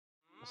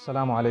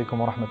Assalamu alaikum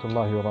wa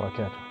rahmatullahi wa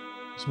barakatuh.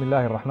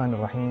 Bismillahir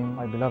Rahmanir Rahim.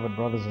 My beloved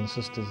brothers and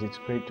sisters, it's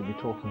great to be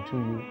talking to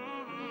you.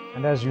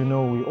 And as you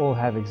know, we all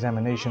have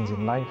examinations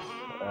in life,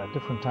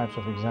 different types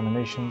of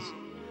examinations,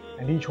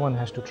 and each one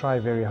has to try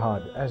very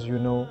hard. As you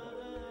know,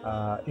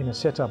 in a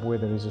setup where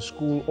there is a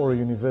school or a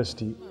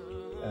university,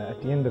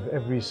 at the end of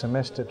every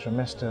semester,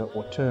 trimester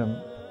or term,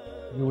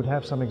 you would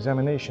have some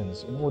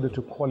examinations in order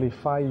to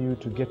qualify you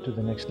to get to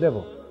the next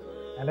level.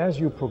 And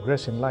as you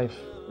progress in life,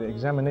 the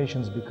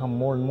examinations become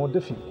more and more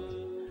difficult.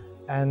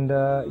 And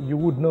you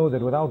would know that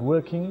without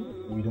working,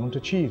 we don't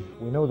achieve.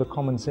 We know the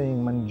common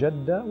saying, man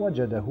jadda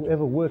wajada,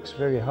 whoever works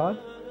very hard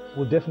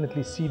will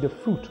definitely see the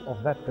fruit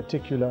of that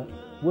particular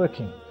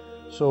working.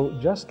 So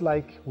just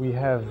like we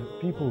have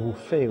people who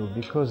fail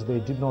because they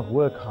did not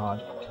work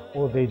hard,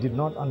 or they did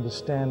not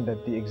understand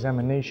that the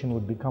examination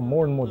would become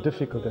more and more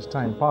difficult as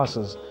time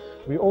passes,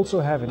 we also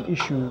have an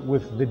issue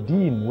with the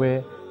deen,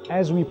 where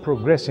as we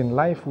progress in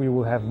life, we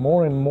will have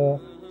more and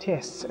more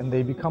tests, and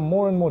they become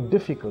more and more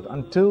difficult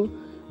until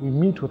we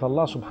meet with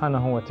Allah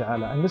subhanahu wa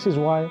ta'ala. And this is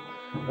why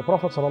the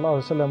Prophet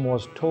ﷺ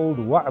was told,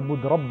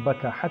 وَعْبُدْ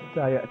رَبَّكَ حَتَّى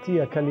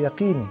يَأْتِيَكَ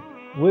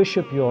الْيَقِينُ.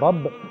 Worship your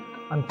Rabb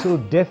until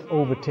death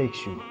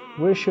overtakes you.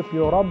 Worship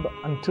your Rabb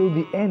until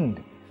the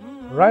end,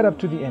 right up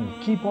to the end.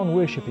 Keep on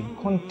worshipping,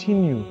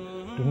 continue.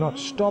 Do not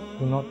stop,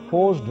 do not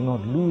pause, do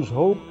not lose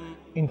hope.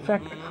 In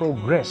fact,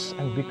 progress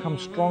and become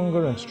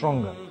stronger and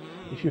stronger.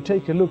 If you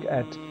take a look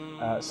at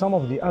some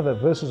of the other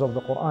verses of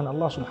the Quran,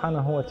 Allah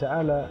subhanahu wa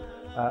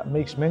ta'ala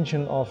makes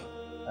mention of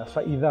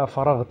فَإِذَا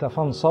فَرَغْتَ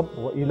فَانْصَبْ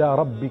وَإِلَىٰ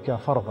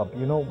رَبِّكَ فَارْغَبْ.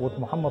 You know, with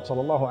Muhammad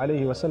sallallahu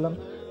alayhi wa sallam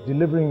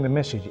delivering the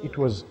message, it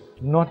was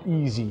not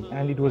easy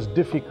and it was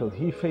difficult.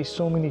 He faced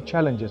so many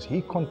challenges.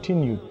 He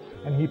continued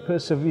and he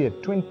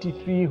persevered.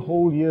 23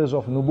 whole years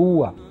of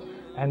nubuwah.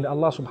 And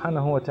Allah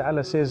subhanahu wa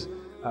ta'ala says,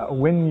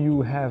 when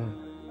you have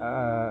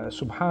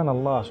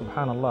subhanallah,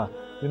 subhanallah,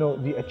 you know,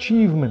 the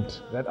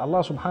achievement that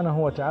Allah subhanahu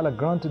wa ta'ala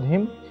granted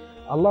him,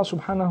 Allah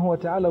subhanahu wa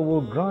ta'ala will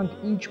grant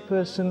each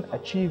person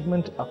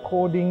achievement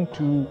according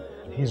to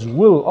his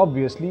will,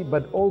 obviously,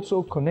 but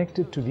also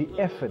connected to the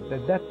effort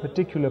that that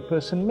particular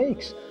person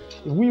makes.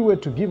 If we were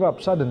to give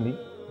up suddenly,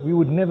 we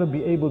would never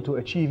be able to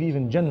achieve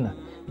even Jannah.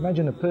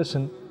 Imagine a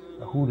person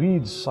who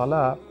reads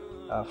Salah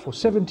for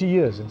 70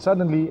 years, and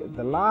suddenly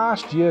the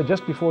last year,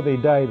 just before they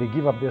die, they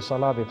give up their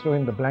Salah, they throw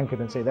in the blanket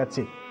and say, that's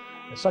it.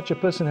 Such a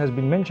person has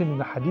been mentioned in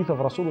the hadith of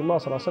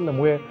Rasulullah ﷺ,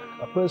 where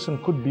a person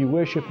could be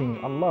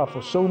worshipping Allah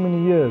for so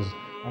many years,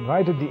 and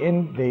right at the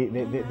end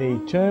they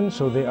turn,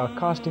 so they are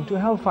cast into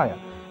hellfire.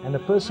 And a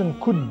person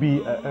could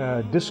be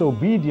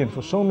disobedient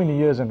for so many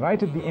years, and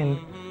right at the end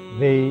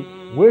they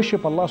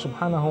worship Allah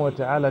subhanahu wa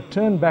ta'ala,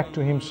 turn back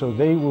to Him, so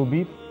they will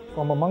be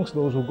from amongst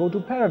those who go to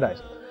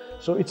paradise.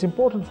 So it's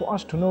important for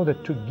us to know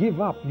that to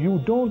give up,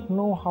 you don't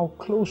know how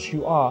close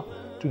you are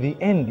to the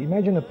end.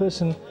 Imagine a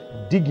person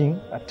digging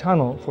a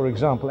tunnel, for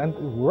example, and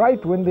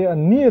right when they are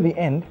near the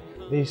end,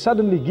 they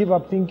suddenly give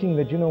up, thinking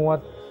that, you know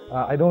what,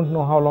 I don't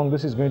know how long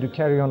this is going to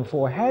carry on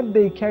for. Had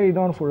they carried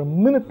on for a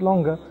minute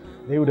longer,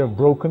 they would have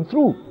broken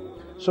through.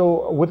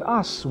 So with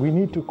us, we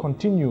need to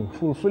continue,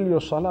 fulfill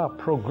your salah,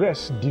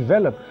 progress,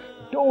 develop.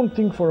 Don't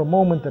think for a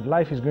moment that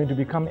life is going to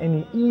become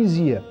any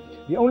easier.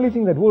 The only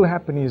thing that will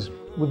happen is,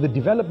 with the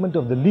development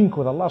of the link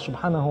with Allah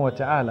subhanahu wa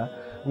ta'ala,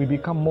 we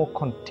become more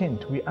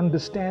content. We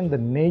understand the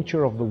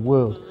nature of the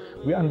world.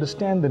 We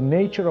understand the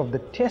nature of the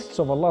tests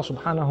of Allah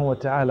subhanahu wa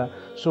ta'ala.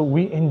 So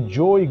we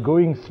enjoy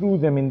going through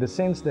them in the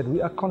sense that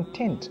we are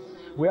content.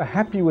 We are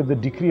happy with the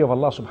decree of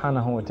Allah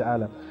subhanahu wa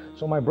ta'ala.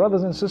 So my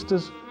brothers and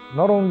sisters,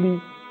 not only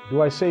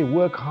do I say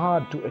work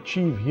hard to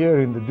achieve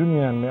here in the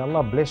dunya, and may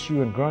Allah bless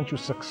you and grant you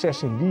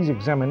success in these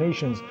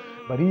examinations,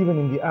 but even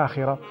in the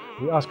akhirah,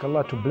 we ask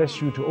Allah to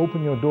bless you, to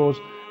open your doors,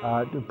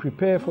 to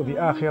prepare for the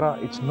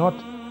akhirah. It's not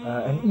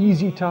an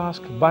easy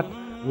task, but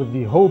with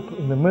the hope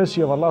in the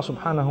mercy of Allah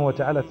subhanahu wa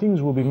ta'ala,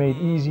 things will be made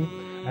easy.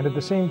 And at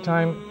the same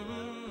time,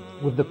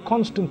 with the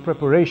constant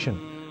preparation,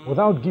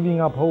 without giving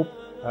up hope,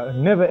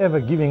 never ever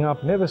giving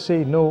up, never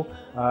say no,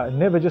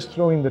 never just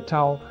throw in the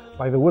towel.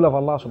 By the will of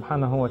Allah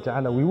subhanahu wa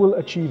ta'ala, we will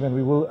achieve, and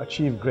we will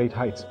achieve great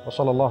heights. Wa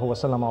sallallahu wa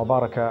sallam wa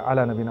baraka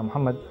ala nabina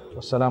Muhammad.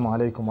 Wassalamu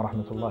alaikum wa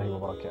rahmatullahi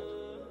wa barakatuh.